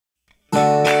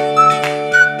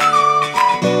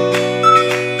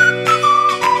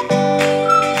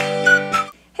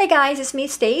guys, it's me,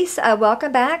 Stace.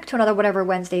 Welcome back to another Whatever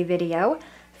Wednesday video.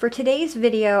 For today's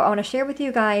video, I want to share with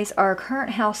you guys our current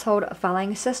household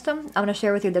filing system. I want to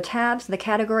share with you the tabs, the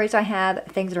categories I have,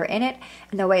 things that are in it,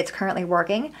 and the way it's currently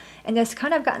working. And this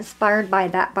kind of got inspired by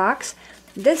that box.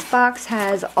 This box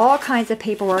has all kinds of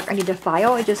paperwork I need to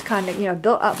file. It just kind of,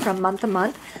 built up from month to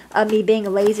month of me being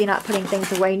lazy, not putting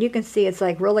things away. And you can see it's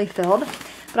like really filled.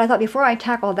 But I thought before I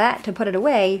tackle that to put it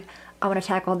away, I want to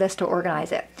tackle this to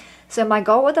organize it. So my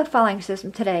goal with the filing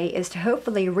system today is to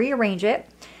hopefully rearrange it,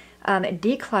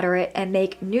 declutter it, and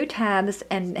make new tabs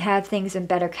and have things in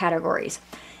better categories.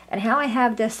 And how I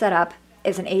have this set up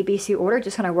is an ABC order,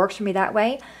 just kind of works for me that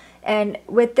way. And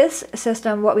with this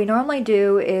system, what we normally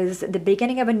do is the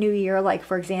beginning of a new year, like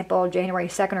for example, January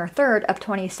 2nd or 3rd of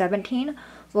 2017,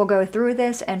 we'll go through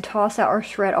this and toss out or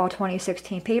shred all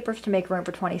 2016 papers to make room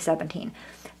for 2017.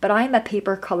 But I'm a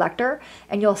paper collector,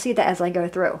 and you'll see that as I go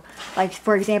through. Like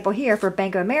for example here, for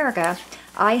Bank of America,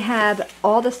 I have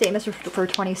all the statements for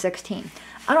 2016.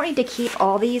 I don't need to keep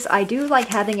all these. I do like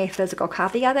having a physical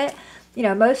copy of it. You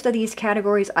know, most of these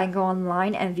categories I can go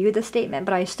online and view the statement,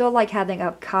 but I still like having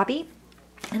a copy.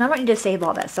 And I don't need to save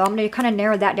all this, so I'm going to kind of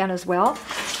narrow that down as well.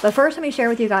 But first, let me share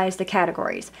with you guys the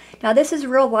categories. Now, this is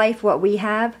real life what we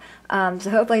have, so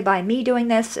hopefully by me doing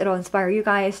this, it'll inspire you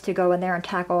guys to go in there and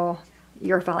tackle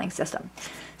your filing system.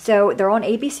 So they're on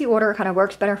ABC order, kind of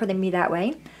works better for me that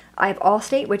way. I have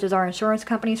Allstate, which is our insurance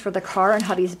companies for the car and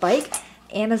hubby's bike.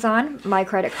 Amazon, my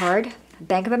credit card.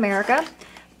 Bank of America.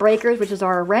 Breakers, which is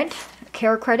our rent.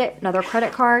 Care Credit, another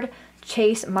credit card.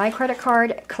 Chase, my credit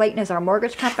card. Clayton is our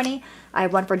mortgage company. I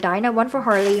have one for Dinah, one for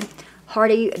Harley.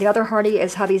 Hardy, the other Hardy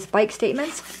is hubby's bike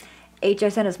statements.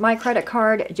 HSN is my credit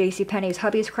card. JCPenney's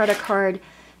hubby's credit card.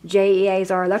 JEA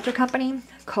is our electric company.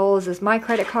 Kohl's is my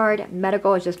credit card.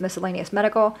 Medical is just miscellaneous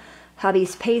medical.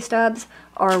 Hubby's pay stubs.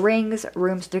 Our rings.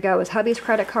 Rooms to Go is hubby's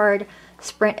credit card.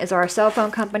 Sprint is our cell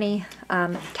phone company.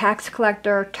 Tax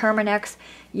collector. Terminex.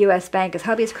 US Bank is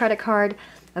hubby's credit card.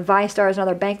 ViStar is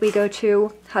another bank we go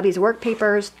to. Hubby's work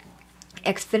papers.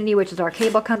 Xfinity, which is our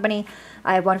cable company.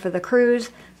 I have one for the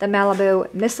cruise, the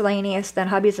Malibu, miscellaneous, then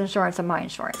hubby's insurance and my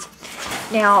insurance.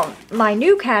 Now, my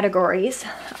new categories,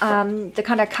 to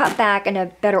kind of cut back and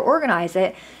to better organize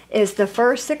it, is the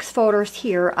first 6 folders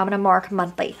here I'm going to mark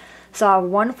monthly. So I have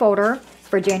one folder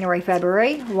for January,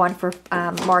 February, one for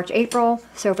March, April,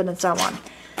 so forth and so on.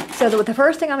 So the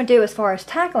first thing I'm going to do as far as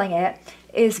tackling it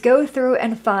is go through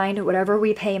and find whatever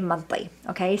we pay monthly.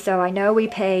 Okay, so I know we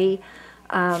pay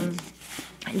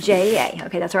JEA.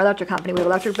 Okay, that's our electric company. We have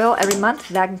an electric bill every month.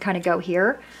 That can kind of go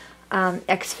here.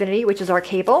 Xfinity, which is our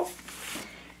cable.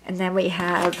 And then we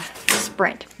have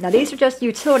Sprint. Now, these are just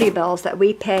utility bills that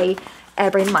we pay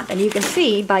every month. And you can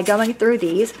see by going through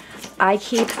these, I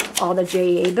keep all the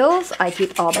JEA bills, I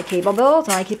keep all the cable bills,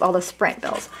 and I keep all the Sprint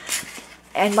bills.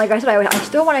 And like I said, I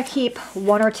still want to keep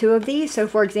 1 or 2 of these. So,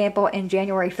 for example, in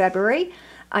January, February,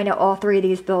 I know all 3 of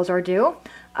these bills are due.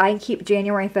 I can keep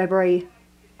January, February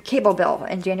cable bill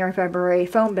and January, February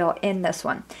phone bill in this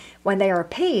one. When they are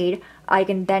paid, I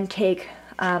can then take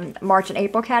March and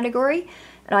April category,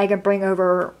 and I can bring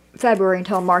over February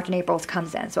until March and April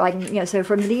comes in. So I can, so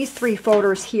from these 3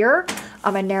 folders here,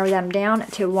 I'm going to narrow them down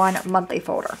to 1 monthly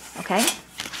folder. Okay.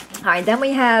 All right. Then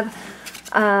we have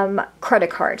credit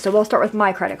cards. So we'll start with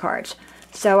my credit cards.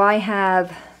 So I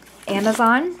have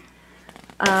Amazon.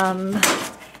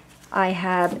 I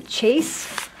have Chase.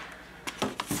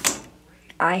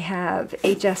 I have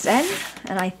HSN,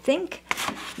 and I think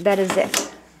that is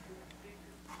it.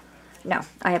 No,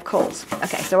 I have Kohl's.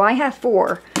 Okay, so I have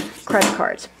 4 credit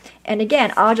cards. And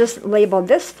again, I'll just label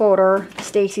this folder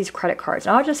Stacy's credit cards.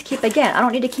 And I'll just keep, again, I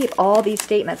don't need to keep all these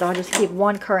statements. I'll just keep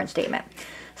 1 current statement.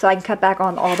 So I can cut back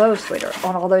on all those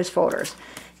folders.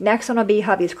 Next one will be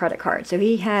hubby's credit card. So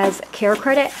he has Care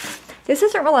Credit. This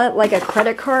isn't really like a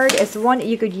credit card. It's one that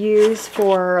you could use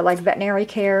for like veterinary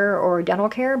care or dental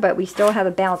care, but we still have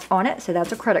a balance on it, so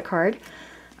that's a credit card.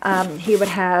 He would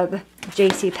have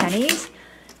JCPenney's.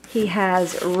 He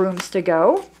has Rooms to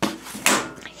Go.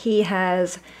 He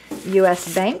has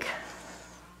US Bank.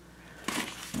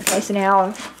 Okay, so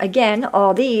now, again,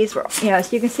 all these, so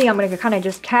you can see I'm going to kind of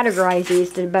just categorize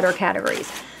these to better categories.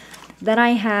 Then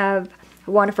I have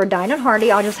one for Dinah and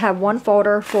Hardy. I'll just have 1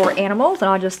 folder for animals, and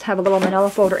I'll just have a little manila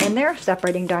folder in there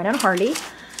separating Dinah and Hardy.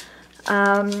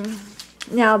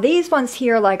 Now these ones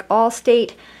here, like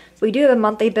Allstate, we do have a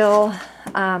monthly bill.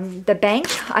 The bank,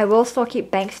 I will still keep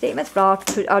bank statements,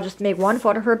 but I'll just make 1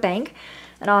 folder for bank,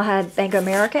 and I'll have Bank of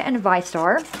America and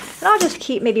ViStar, and I'll just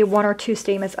keep maybe 1 or 2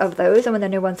 statements of those, and when the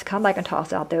new ones come, I can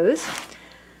toss out those.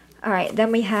 All right,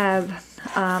 then we have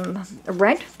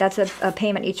rent. That's a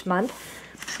payment each month.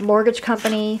 mortgage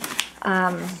company,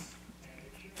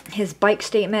 his bike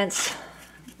statements,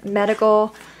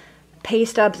 medical, pay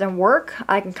stubs, and work.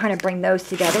 I can kind of bring those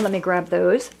together. Let me grab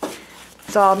those.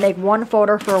 So I'll make one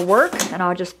folder for work, and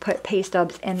I'll just put pay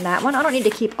stubs in that one. I don't need to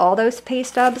keep all those pay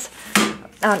stubs,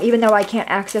 even though I can't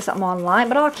access them online,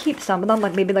 but I'll keep some of them,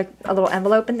 like maybe like a little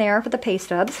envelope in there for the pay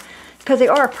stubs, because they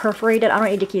are perforated. I don't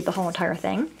need to keep the whole entire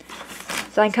thing.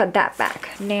 So I can cut that back.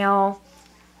 Now,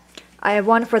 I have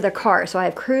one for the car. So I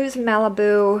have Cruise,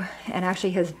 Malibu, and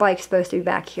actually his bike's supposed to be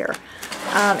back here.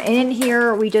 And in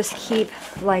here, we just keep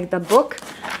like the book,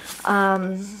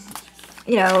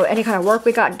 you know, any kind of work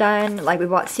we got done, like we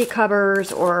bought seat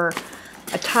covers or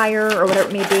a tire or whatever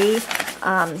it may be.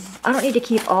 I don't need to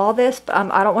keep all this, but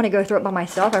I don't want to go through it by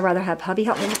myself. I'd rather have hubby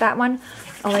help me with that one,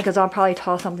 only because I'll probably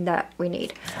toss something that we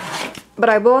need. But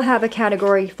I will have a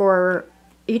category for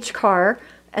each car,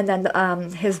 and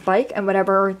then his bike, and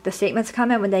whatever the statements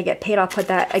come in, when they get paid, I'll put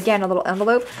that, again, a little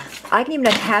envelope. I can even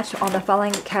attach on the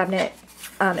filing cabinet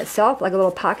itself, like a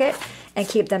little pocket, and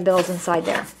keep them bills inside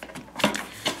there.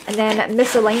 And then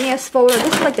miscellaneous folder.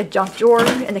 This is like the junk drawer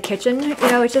in the kitchen. You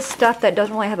know, it's just stuff that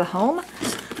doesn't really have a home.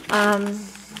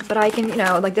 But I can, you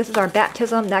know, like this is our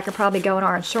baptism. That could probably go in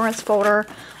our insurance folder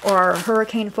or our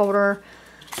hurricane folder.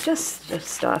 Just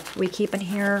stuff we keep in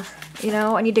here. You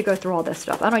know, I need to go through all this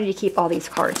stuff. I don't need to keep all these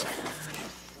cards.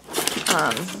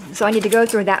 So I need to go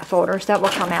through that folder. So that will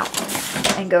come out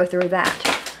and go through that.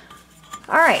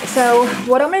 All right, so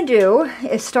what I'm going to do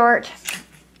is start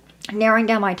narrowing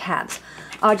down my tabs.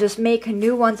 I'll just make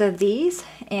new ones of these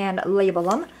and label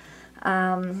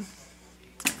them.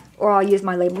 Or I'll use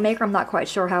my label maker. I'm not quite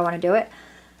sure how I want to do it.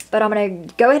 But I'm going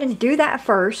to go ahead and do that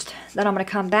first. Then I'm going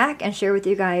to come back and share with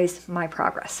you guys my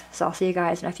progress. So I'll see you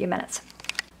guys in a few minutes.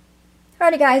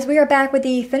 Alrighty guys, we are back with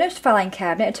the finished filing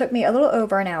cabinet. It took me a little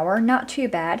over an hour, not too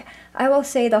bad. I will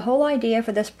say the whole idea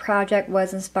for this project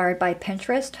was inspired by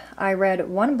Pinterest. I read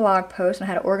one blog post on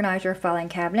how to organize your filing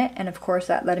cabinet, and of course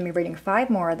that led to me reading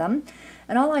 5 more of them.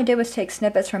 And all I did was take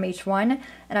snippets from each one,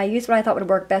 and I used what I thought would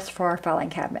work best for our filing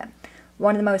cabinet.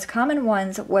 One of the most common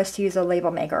ones was to use a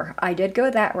label maker. I did go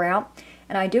that route,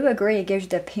 and I do agree it gives you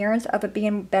the appearance of it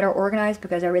being better organized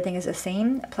because everything is the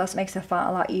same, plus it makes the font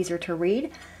a lot easier to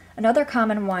read. Another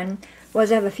common one was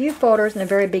to have a few folders in the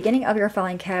very beginning of your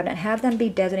filing cabinet, have them be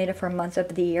designated for months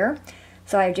of the year.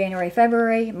 So I have January,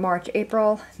 February, March,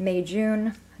 April, May,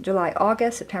 June, July,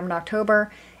 August, September, and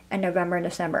October, and November and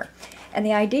December. And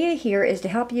the idea here is to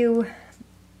help you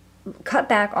cut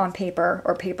back on paper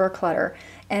or paper clutter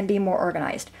and be more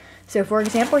organized. So for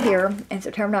example here, in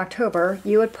September and October,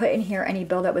 you would put in here any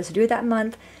bill that was due that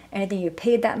month, anything you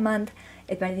paid that month.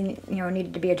 If anything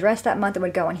needed to be addressed that month, it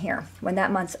would go in here. When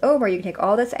that month's over, you can take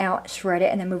all this out, shred it,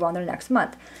 and then move on to the next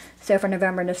month. So for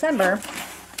November and December,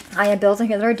 I have bills in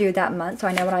here that are due that month, so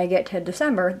I know when I get to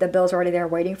December, the bill's already there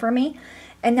waiting for me.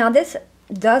 And now this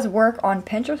does work on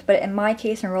Pinterest, but in my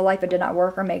case, in real life, it did not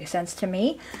work or make sense to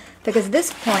me. Because at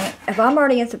this point, if I'm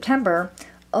already in September,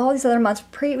 all these other months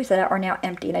previously that are now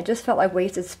empty, and it just felt like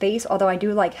wasted space, although I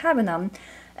do like having them.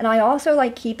 And I also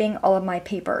like keeping all of my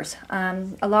papers.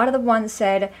 A lot of the ones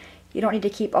said you don't need to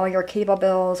keep all your cable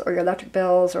bills or your electric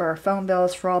bills or phone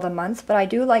bills for all the months, but I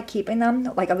do like keeping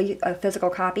them, like a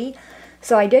physical copy.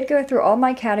 So I did go through all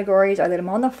my categories, I laid them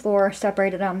on the floor,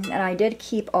 separated them, and I did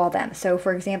keep all them. So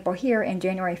for example here in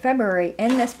January, February,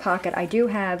 in this pocket I do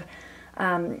have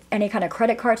any kind of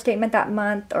credit card statement that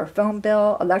month, or phone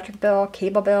bill, electric bill,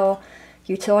 cable bill,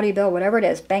 utility bill, whatever it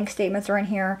is. Bank statements are in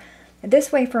here.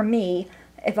 This way for me,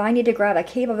 if I need to grab a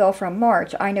cable bill from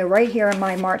March, I know right here in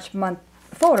my March month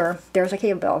folder, there's a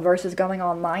cable bill, versus going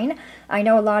online. I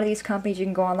know a lot of these companies, you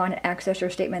can go online and access your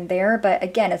statement there, but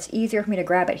again, it's easier for me to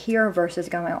grab it here versus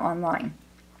going online.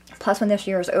 Plus, when this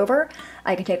year is over,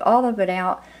 I can take all of it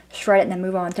out, shred it, and then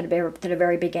move on to the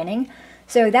very beginning.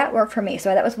 So that worked for me.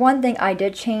 So that was one thing I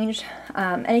did change.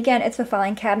 And again, it's a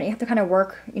filing cabinet. You have to kind of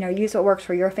work, use what works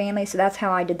for your family. So that's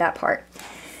how I did that part.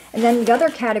 And then the other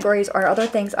categories are other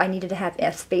things I needed to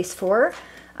have space for.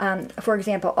 For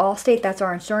example, Allstate, that's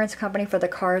our insurance company for the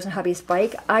cars and hubby's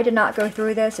bike. I did not go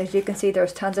through this. As you can see,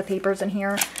 there's tons of papers in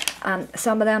here.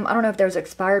 Some of them, I don't know if there's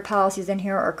expired policies in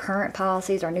here or current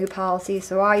policies or new policies,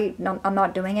 so I'm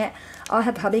not doing it. I'll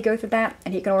have hubby go through that,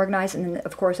 and he can organize, and then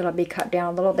of course it'll be cut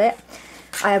down a little bit.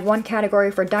 I have one category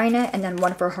for Dinah and then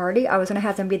one for Hardy. I was going to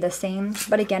have them be the same,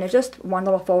 but again, it's just one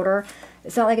little folder.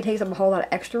 It's not like it takes up a whole lot of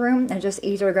extra room, and it's just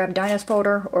easier to grab Dinah's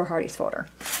folder or Hardy's folder.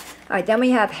 Alright, then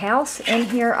we have house. In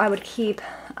here I would keep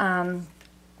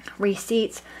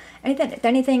receipts. Any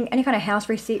kind of house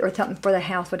receipt or something for the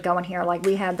house would go in here. Like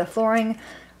we had the flooring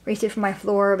receipt from my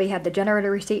floor. We have the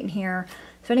generator receipt in here.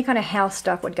 So any kind of house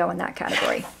stuff would go in that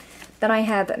category. Then I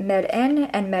have Med N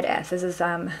and Med S. This is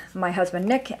my husband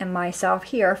Nick and myself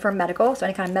here for medical. So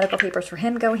any kind of medical papers for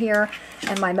him go here,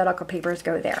 and my medical papers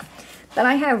go there. Then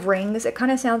I have rings. It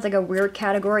kind of sounds like a weird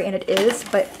category, and it is,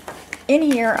 but in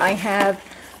here I have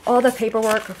all the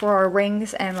paperwork for our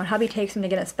rings, and when hubby takes them to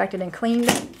get inspected and cleaned,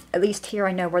 at least here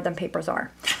I know where them papers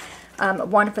are.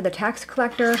 One for the tax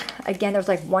collector. Again, there's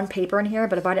like one paper in here,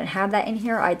 but if I didn't have that in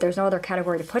here, there's no other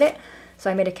category to put it, so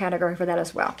I made a category for that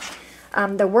as well.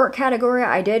 The work category,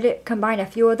 I did combine a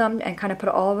few of them and kind of put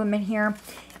all of them in here.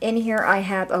 In here I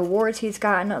have awards he's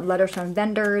gotten, letters from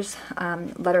vendors,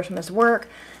 letters from his work,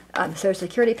 Social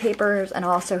Security papers, and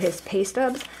also his pay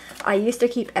stubs. I used to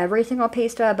keep every single pay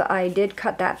stub. I did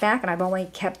cut that back, and I've only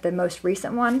kept the most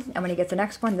recent one. And when he gets the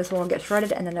next one, this one will get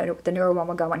shredded, and then the newer one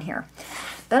will go in here.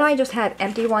 Then I just have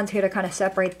empty ones here to kind of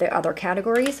separate the other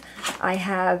categories. I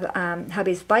have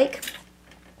hubby's bike,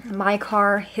 my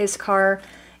car, his car,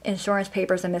 insurance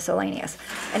papers, and miscellaneous.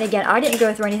 And again, I didn't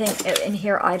go through anything in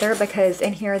here either, because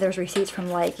in here there's receipts from,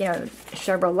 like, you know,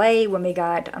 Chevrolet when we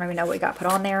got, I don't even know what we got put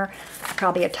on there,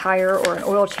 probably a tire or an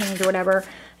oil change or whatever.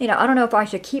 You know, I don't know if I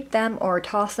should keep them or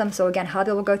toss them. So again,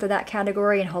 hubby will go through that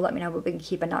category, and he'll let me know what we can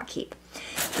keep and not keep.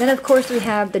 Then of course we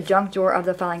have the junk drawer of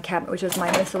the filing cabinet, which is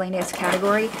my miscellaneous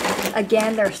category.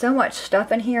 Again, there's so much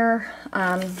stuff in here,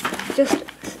 just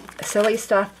silly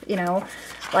stuff, you know,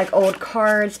 like old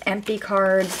cards, empty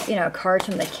cards, you know, cards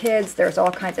from the kids. There's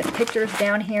all kinds of pictures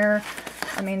down here.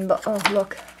 I mean, oh,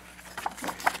 look.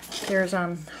 There's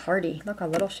Hardy. Look how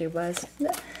little she was.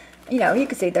 You know, you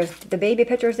can see there's the baby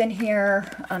pictures in here.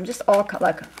 Just all,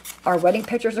 like, our wedding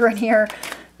pictures are in here.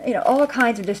 You know, all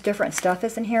kinds of just different stuff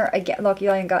is in here. Again, look,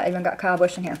 you even got Kyle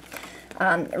Busch in here.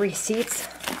 Receipts.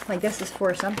 Like, this is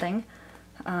for something.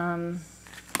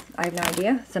 I have no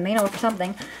idea. It's a manual for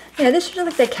something. You know, this is just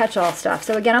like the catch-all stuff.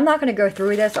 So again, I'm not going to go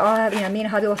through this. I'll have, you know, me and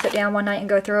hubby will sit down one night and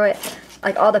go through it.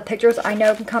 Like, all the pictures I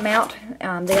know can come out.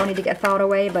 They don't need to get filed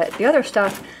away. But the other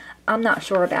stuff, I'm not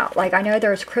sure about. Like, I know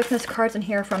there's Christmas cards in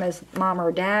here from his mom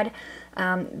or dad.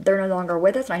 They're no longer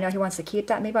with us, and I know he wants to keep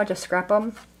that. Maybe I'll just scrap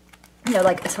them. You know,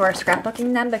 like, as far as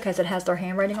scrapbooking them, because it has their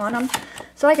handwriting on them.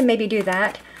 So I can maybe do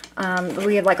that.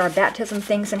 We have, like, our baptism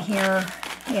things in here.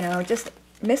 You know, just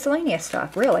miscellaneous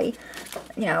stuff, really.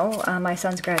 You know, my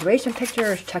son's graduation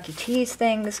pictures, Chuck E. Cheese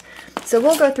things. So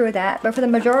we'll go through that. But for the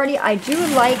majority, I do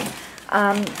like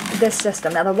this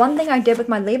system. Now, the one thing I did with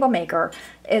my label maker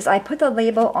is I put the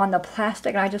label on the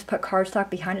plastic, and I just put cardstock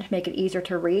behind it to make it easier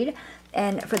to read.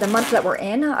 And for the month that we're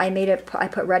in, I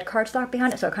put red cardstock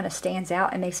behind it, so it kind of stands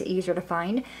out and makes it easier to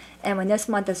find. And when this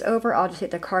month is over, I'll just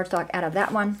take the cardstock out of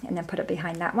that one and then put it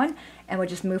behind that one, and we'll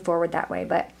just move forward that way.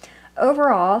 But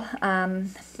overall,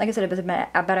 like I said, it was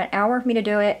about an hour for me to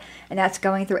do it, and that's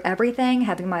going through everything,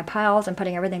 having my piles and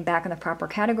putting everything back in the proper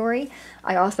category.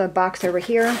 I also boxed over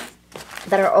here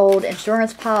that are old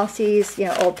insurance policies, you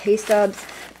know, old pay stubs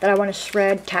that I want to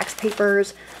shred, tax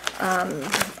papers,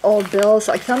 old bills.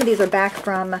 Like, some of these are back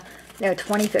from, you know,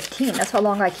 2015. That's how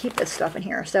long I keep this stuff in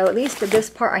here. So at least for this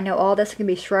part, I know all this can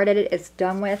be shredded, it's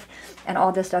done with, and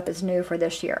all this stuff is new for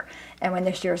this year. And when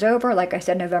this year is over, like I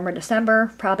said, November,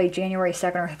 December, probably January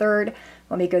 2nd or 3rd,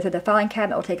 when we go through the filing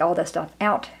cabinet, we'll take all this stuff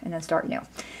out and then start new.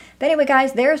 But anyway,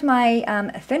 guys, there's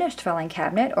my finished filing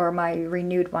cabinet, or my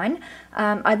renewed one.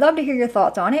 I'd love to hear your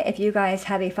thoughts on it. If you guys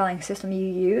have a filing system you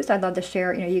use, I'd love to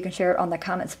share. You know, you can share it on the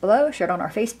comments below, share it on our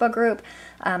Facebook group.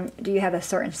 Do you have a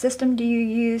certain system do you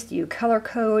use? Do you color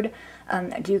code?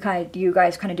 Do you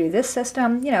guys kind of do this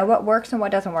system? You know, what works and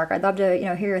what doesn't work? I'd love to, you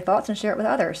know, hear your thoughts and share it with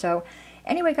others. So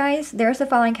anyway, guys, there's the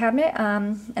filing cabinet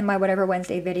in my Whatever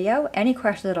Wednesday video. Any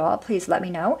questions at all, please let me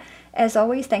know. As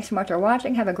always, thanks so much for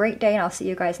watching. Have a great day, and I'll see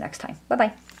you guys next time.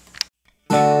 Bye-bye.